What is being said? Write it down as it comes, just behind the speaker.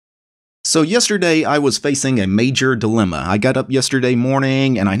So yesterday I was facing a major dilemma. I got up yesterday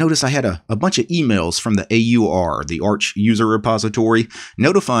morning and I noticed I had a bunch of emails from the AUR, the Arch user repository,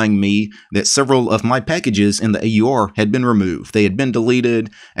 notifying me that several of my packages in the AUR had been removed. They had been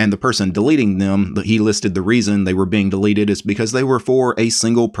deleted, and the person deleting them, he listed the reason they were being deleted is because they were for a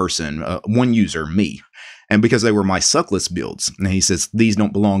single person, one user, me. And because they were my suckless builds. And he says, these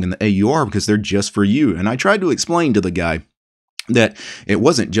don't belong in the AUR because they're just for you. And I tried to explain to the guy that it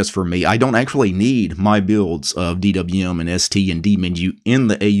wasn't just for me. I don't actually need my builds of DWM and ST and dmenu in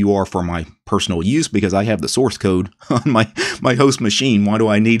the AUR for my personal use because I have the source code on my host machine. Why do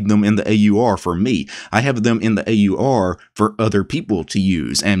I need them in the AUR for me? I have them in the AUR for other people to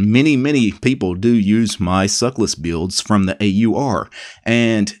use. And many people do use my suckless builds from the AUR.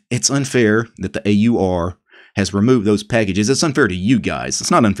 And it's unfair that the AUR has removed those packages. It's unfair to you guys.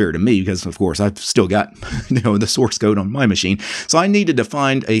 It's not unfair to me because, of course, I've still got the source code on my machine. So I needed to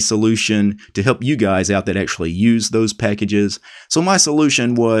find a solution to help you guys out that actually use those packages. So my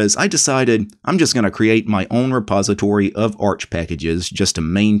solution was I decided I'm just going to create my own repository of Arch packages just to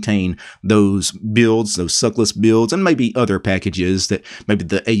maintain those builds, those suckless builds, and maybe other packages that maybe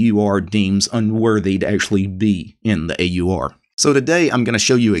the AUR deems unworthy to actually be in the AUR. So today I'm going to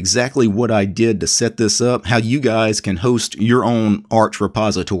show you exactly what I did to set this up, how you guys can host your own Arch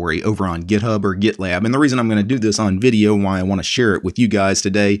repository over on GitHub or GitLab. And the reason I'm going to do this on video, why I want to share it with you guys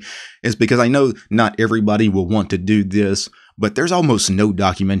today, is because I know not everybody will want to do this, but there's almost no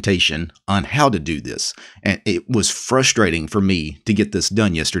documentation on how to do this. And it was frustrating for me to get this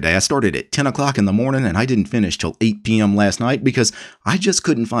done yesterday. I started at 10 o'clock in the morning and I didn't finish till 8 p.m. last night because I just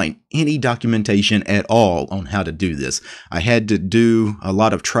couldn't find any documentation at all on how to do this. I had to do a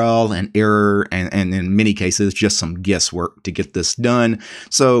lot of trial and error and in many cases just some guesswork to get this done.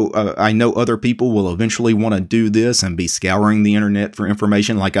 So I know other people will eventually want to do this and be scouring the internet for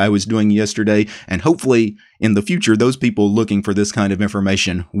information like I was doing yesterday. And hopefully in the future, those people looking for this kind of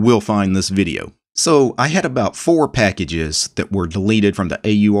information will find this video. So I had about 4 packages that were deleted from the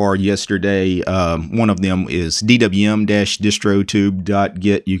AUR yesterday. One of them is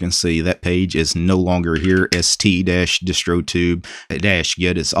dwm-distrotube.git. You can see that page is no longer here.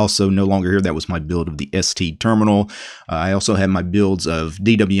 st-distrotube-git is also no longer here. That was my build of the ST terminal. I also had my builds of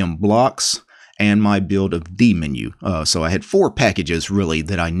DWM blocks and my build of dmenu. So I had 4 packages really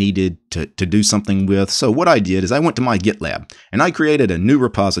that I needed to do something with. So what I did is I went to my GitLab and I created a new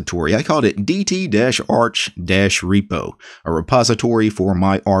repository. I called it dt-arch-repo, a repository for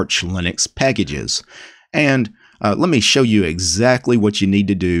my Arch Linux packages. And let me show you exactly what you need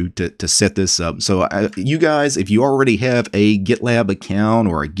to do to set this up. So you guys, if you already have a GitLab account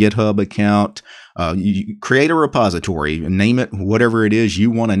or a GitHub account, you create a repository, name it whatever it is you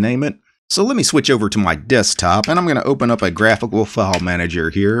want to name it. So let me switch over to my desktop and I'm going to open up a graphical file manager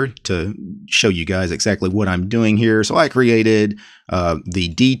here to show you guys exactly what I'm doing here. So I created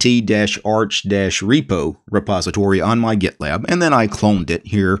the dt-arch-repo repository on my GitLab, and then I cloned it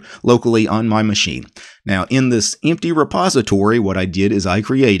here locally on my machine. Now in this empty repository, what I did is I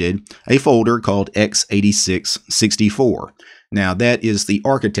created a folder called x86-64. Now that is the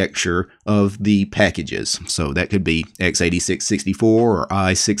architecture of the packages. So that could be x86-64 or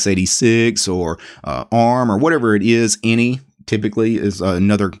i686 or ARM or whatever it is. Any typically is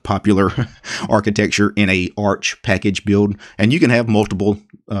another popular architecture in a Arch package build. And you can have multiple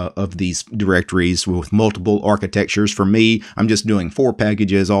of these directories with multiple architectures. For me, I'm just doing 4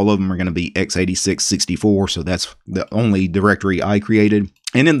 packages. All of them are going to be x86-64. So that's the only directory I created.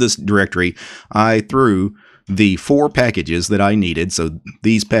 And in this directory, I threw the 4 packages that I needed. So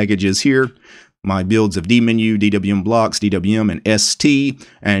these packages here, my builds of dmenu, DWM blocks, DWM, and ST,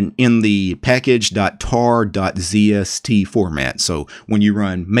 and in the package.tar.zst format. So when you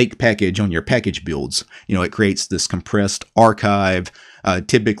run make package on your package builds, it creates this compressed archive.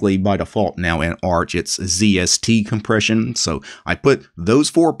 Typically by default now in Arch, it's ZST compression. So I put those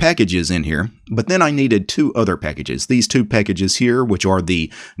 4 packages in here, but then I needed 2 other packages. These 2 packages here, which are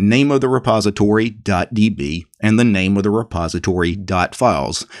the name of the repository .db and the name of the repository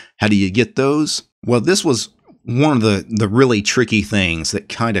 .files. How do you get those? Well, this was one of the really tricky things that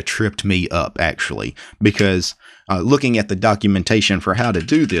kind of tripped me up actually, because looking at the documentation for how to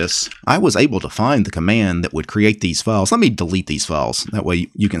do this, I was able to find the command that would create these files. Let me delete these files. That way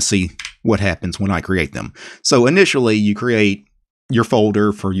you can see what happens when I create them. So initially you create your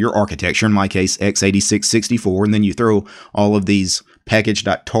folder for your architecture, in my case x86-64, and then you throw all of these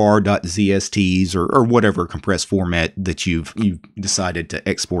package.tar.zsts or whatever compressed format that you've decided to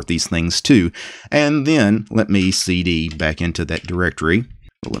export these things to. And then let me cd back into that directory.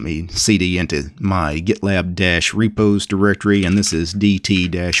 Let me cd into my GitLab-repos directory, and this is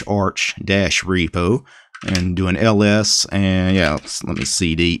dt-arch-repo, and do an ls, and yeah, let me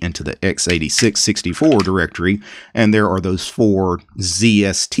cd into the x86-64 directory, and there are those 4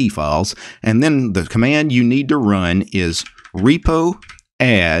 ZST files. And then the command you need to run is repo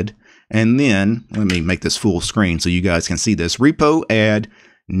add, and then let me make this full screen so you guys can see this. Repo add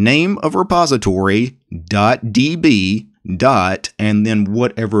name of repository .db and then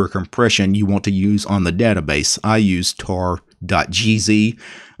whatever compression you want to use on the database. I use tar.gz,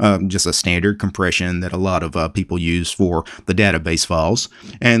 just a standard compression that a lot of people use for the database files.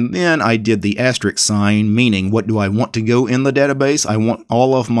 And then I did the asterisk sign, meaning what do I want to go in the database? I want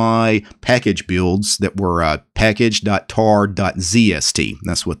all of my package builds that were package.tar.zst.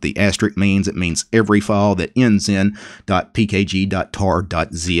 That's what the asterisk means. It means every file that ends in .pkg.tar.zst.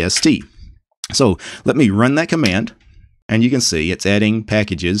 So let me run that command. And you can see it's adding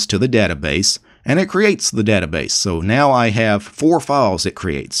packages to the database, and it creates the database. So now I have 4 files it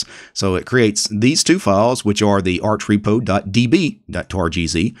creates. So it creates these 2 files, which are the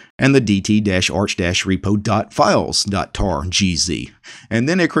archrepo.db.targz and the dt-arch-repo.files.targz. And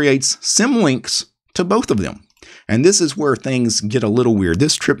then it creates symlinks to both of them. And this is where things get a little weird.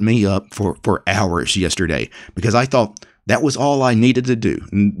 This tripped me up for hours yesterday because I thought that was all I needed to do.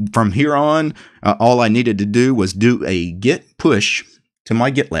 And from here on, all I needed to do was do a git push to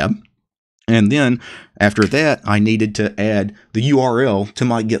my GitLab. And then after that, I needed to add the URL to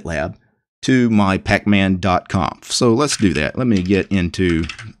my GitLab to my pacman.conf. So let's do that. Let me get into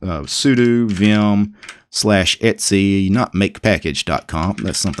sudo vim/etc, not makepackage.conf.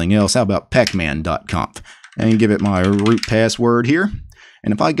 That's something else. How about pacman.conf? And give it my root password here.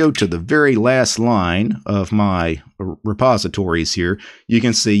 And if I go to the very last line of my repositories here, you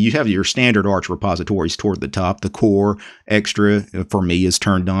can see you have your standard Arch repositories toward the top. The core extra for me is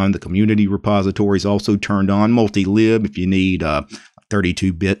turned on. The community repository is also turned on. Multi-lib if you need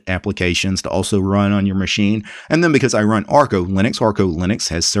 32-bit applications to also run on your machine. And then because I run Arco Linux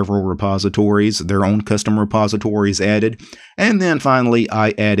has several repositories, their own custom repositories added. And then finally, I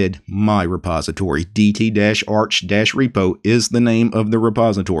added my repository. dt-arch-repo is the name of the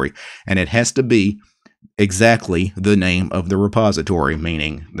repository, and it has to be exactly the name of the repository,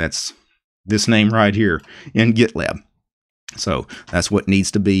 meaning that's this name right here in GitLab. So that's what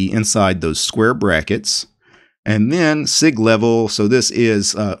needs to be inside those square brackets. And then sig level, so this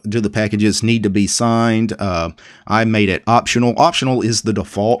is, do the packages need to be signed? I made it optional. Optional is the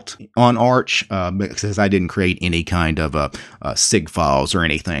default on Arch because I didn't create any kind of sig files or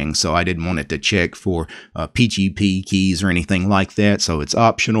anything. So I didn't want it to check for PGP keys or anything like that. So it's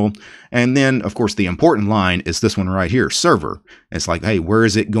optional. And then, of course, the important line is this one right here, server. It's like, hey, where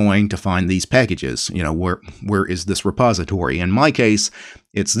is it going to find these packages? You know, where is this repository? In my case,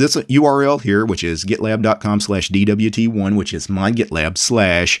 it's this URL here, which is gitlab.com/dwt1, which is my GitLab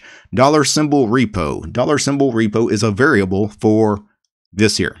 /$repo. $repo is a variable for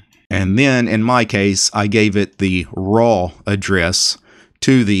this here. And then in my case, I gave it the raw address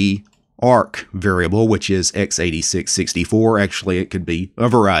to the arc variable, which is x86-64. Actually, it could be a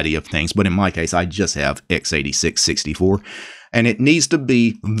variety of things, but in my case, I just have x86-64. And it needs to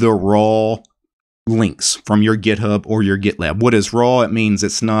be the raw links from your GitHub or your GitLab. What is raw? It means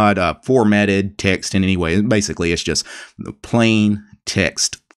it's not formatted text in any way. Basically, it's just plain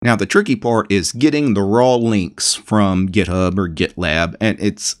text. Now, the tricky part is getting the raw links from GitHub or GitLab, and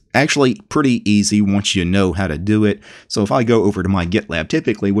it's actually pretty easy once you know how to do it. So if I go over to my GitLab,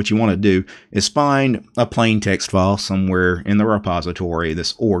 typically what you want to do is find a plain text file somewhere in the repository.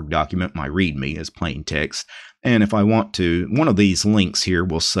 This org document, my README, is plain text. And if I want to, one of these links here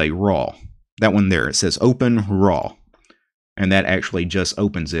will say raw. That one there, it says open raw. And that actually just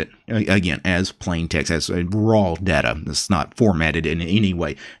opens it, again, as plain text, as raw data. It's not formatted in any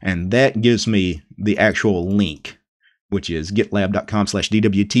way. And that gives me the actual link, which is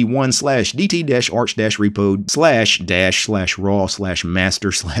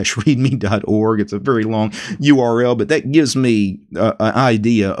gitlab.com/dwt1/dt-arch-repo/raw/master/readme.org. It's a very long URL, but that gives me an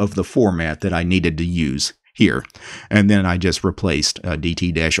idea of the format that I needed to use here. And then I just replaced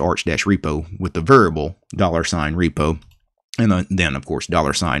dt-arch-repo with the variable $repo. And then, of course,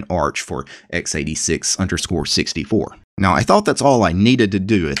 $arch for x86_64. Now, I thought that's all I needed to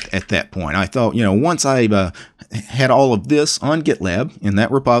do at that point. I thought, you know, once I had all of this on GitLab in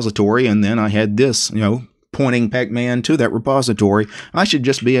that repository, and then I had this, you know, pointing pacman to that repository, I should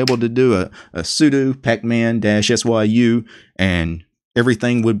just be able to do a sudo pacman-syu and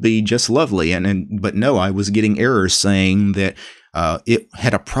everything would be just lovely. But no, I was getting errors saying that it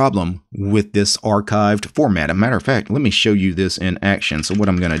had a problem with this archived format. As a matter of fact, let me show you this in action. So what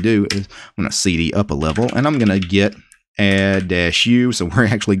I'm going to do is I'm going to cd up a level, and I'm going to get add-u. So we're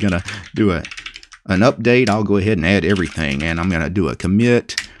actually going to do an update. I'll go ahead and add everything, and I'm going to do a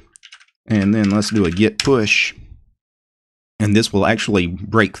commit, and then let's do a git push, and this will actually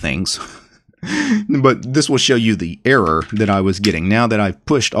break things. But this will show you the error that I was getting. Now that I've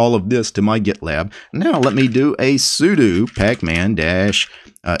pushed all of this to my GitLab, now let me do a sudo pacman-syyu.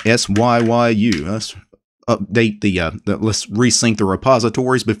 Let's update let's resync the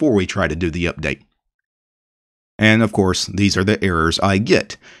repositories before we try to do the update. And of course, these are the errors I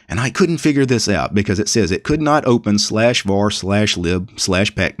get. And I couldn't figure this out because it says it could not open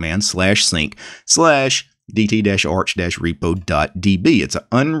 /var/lib/pacman/sync/ dt-arch-repo.db. It's an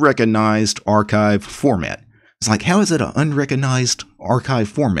unrecognized archive format. It's like, how is it an unrecognized archive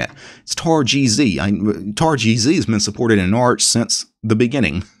format? It's tar-gz. Tar-gz has been supported in Arch since the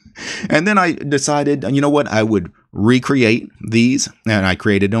beginning. And then I decided, you know what, I would recreate these, and I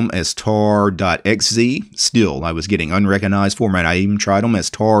created them as tar.xz. Still, I was getting unrecognized format. I even tried them as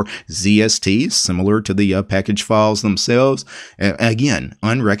tar-zst, similar to the package files themselves. Again,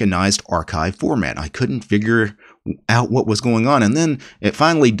 unrecognized archive format. I couldn't figure out what was going on. And then it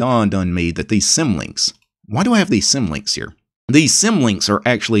finally dawned on me that these symlinks, why do I have these symlinks here? These symlinks are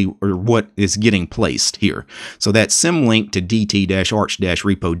actually what is getting placed here. So that symlink to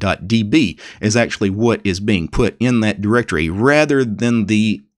dt-arch-repo.db is actually what is being put in that directory rather than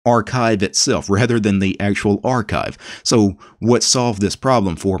the archive itself, rather than the actual archive. So what solved this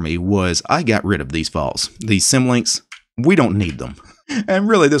problem for me was I got rid of these files. These symlinks, we don't need them. And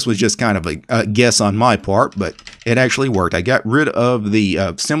really, this was just kind of a guess on my part, but it actually worked. I got rid of the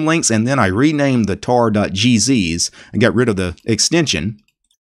symlinks, and then I renamed the tar.gzs. I got rid of the extension.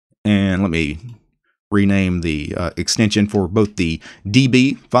 And let me rename the extension for both the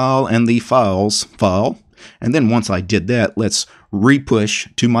db file and the files file. And then once I did that, let's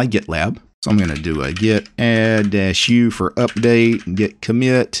repush to my GitLab. So I'm going to do a git add-u for update, git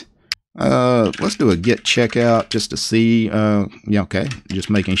commit. Let's do a git checkout just to see. Yeah, okay. Just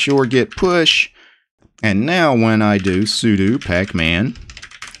making sure, git push. And now when I do sudo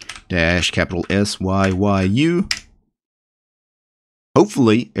pacman-syyu,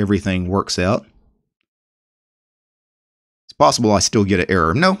 hopefully everything works out. It's possible I still get an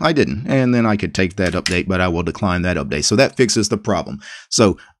error. No, I didn't. And then I could take that update, but I will decline that update. So that fixes the problem.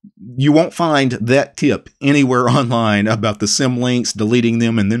 So you won't find that tip anywhere online about the symlinks, deleting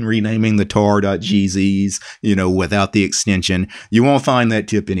them and then renaming the tar.gzs, without the extension. You won't find that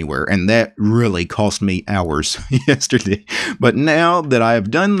tip anywhere. And that really cost me hours yesterday. But now that I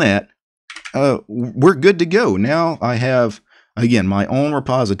have done that, we're good to go. Now I have, again, my own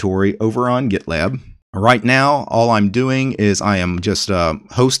repository over on GitLab. Right now, all I'm doing is I am just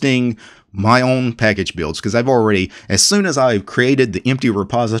hosting my own package builds, because I've already, as soon as I've created the empty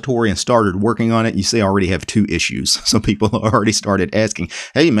repository and started working on it, you see I already have 2 issues. So people already started asking,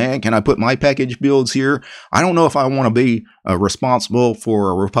 hey man, can I put my package builds here? I don't know if I want to be responsible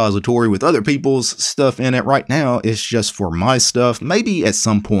for a repository with other people's stuff in it. Right now, it's just for my stuff. Maybe at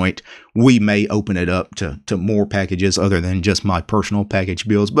some point we may open it up to more packages other than just my personal package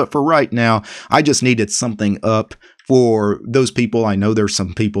builds. But for right now, I just needed something up for those people. I know there's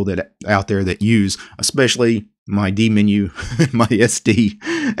some people that out there that use, especially my D menu, my SD,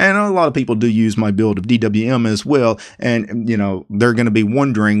 and a lot of people do use my build of DWM as well. And, they're going to be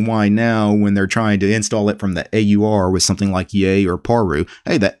wondering why now when they're trying to install it from the AUR with something like Yay or Paru,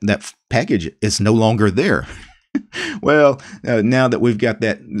 hey, that package is no longer there. Well, now that we've got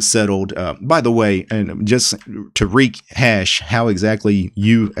that settled, by the way, and just to rehash how exactly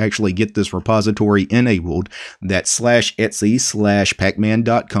you actually get this repository enabled, that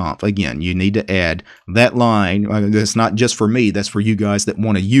 /etsy/pacman.conf. Again, you need to add that line. That's not just for me. That's for you guys that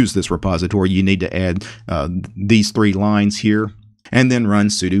want to use this repository. You need to add these 3 lines here. And then run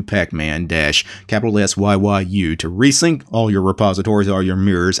sudo pacman-SYYU to resync all your repositories, all your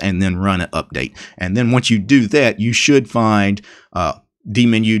mirrors, and then run an update. And then once you do that, you should find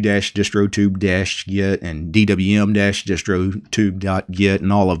dmenu-distrotube-git and dwm-distrotube.git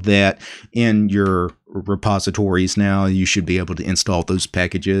and all of that in your repositories. Now you should be able to install those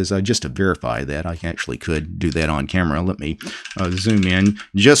packages. Just to verify that, I actually could do that on camera. Let me zoom in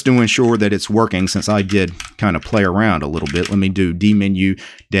just to ensure that it's working, since I did kind of play around a little bit. Let me do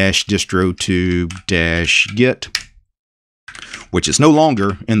dmenu-distrotube-git, which is no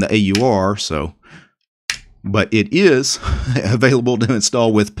longer in the AUR, so but it is available to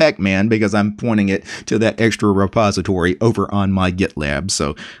install with Pacman because I'm pointing it to that extra repository over on my GitLab.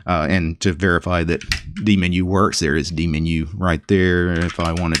 So, and to verify that dmenu works, there is dmenu right there if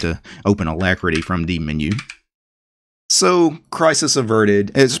I wanted to open Alacrity from dmenu. So, crisis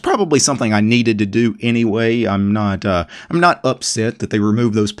averted. It's probably something I needed to do anyway. I'm not upset that they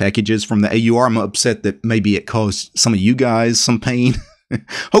removed those packages from the AUR. I'm upset that maybe it caused some of you guys some pain.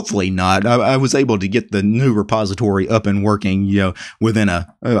 Hopefully not. I was able to get the new repository up and working, within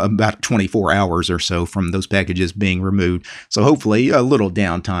about 24 hours or so from those packages being removed. So hopefully a little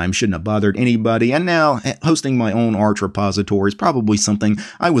downtime shouldn't have bothered anybody. And now hosting my own Arch repository is probably something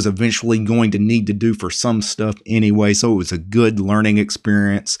I was eventually going to need to do for some stuff anyway. So it was a good learning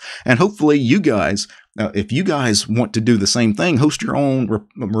experience. And hopefully you guys, if you guys want to do the same thing, host your own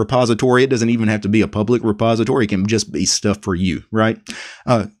repository. It doesn't even have to be a public repository. It can just be stuff for you, right?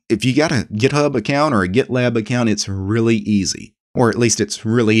 If you got a GitHub account or a GitLab account, it's really easy. Or at least it's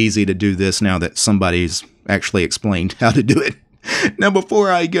really easy to do this now that somebody's actually explained how to do it. Now,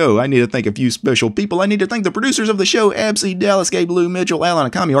 before I go, I need to thank a few special people. I need to thank the producers of the show, Absy, Dallas, Gabe, Lou, Mitchell, Alan,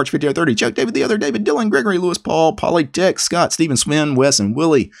 Akami, Arch5030, Chuck, David, the other David, Dylan, Gregory, Lewis, Paul, Polytech, Scott, Stephen, Sven, Wes, and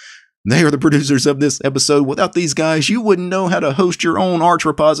Willie. They are the producers of this episode. Without these guys, you wouldn't know how to host your own Arch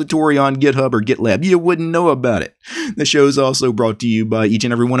repository on GitHub or GitLab. You wouldn't know about it. The show is also brought to you by each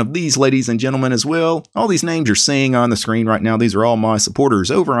and every one of these ladies and gentlemen as well. All these names you're seeing on the screen right now, these are all my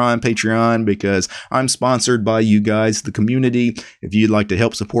supporters over on Patreon because I'm sponsored by you guys, the community. If you'd like to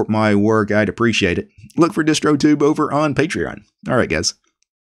help support my work, I'd appreciate it. Look for DistroTube over on Patreon. All right, guys.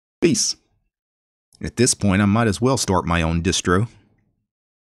 Peace. At this point, I might as well start my own distro.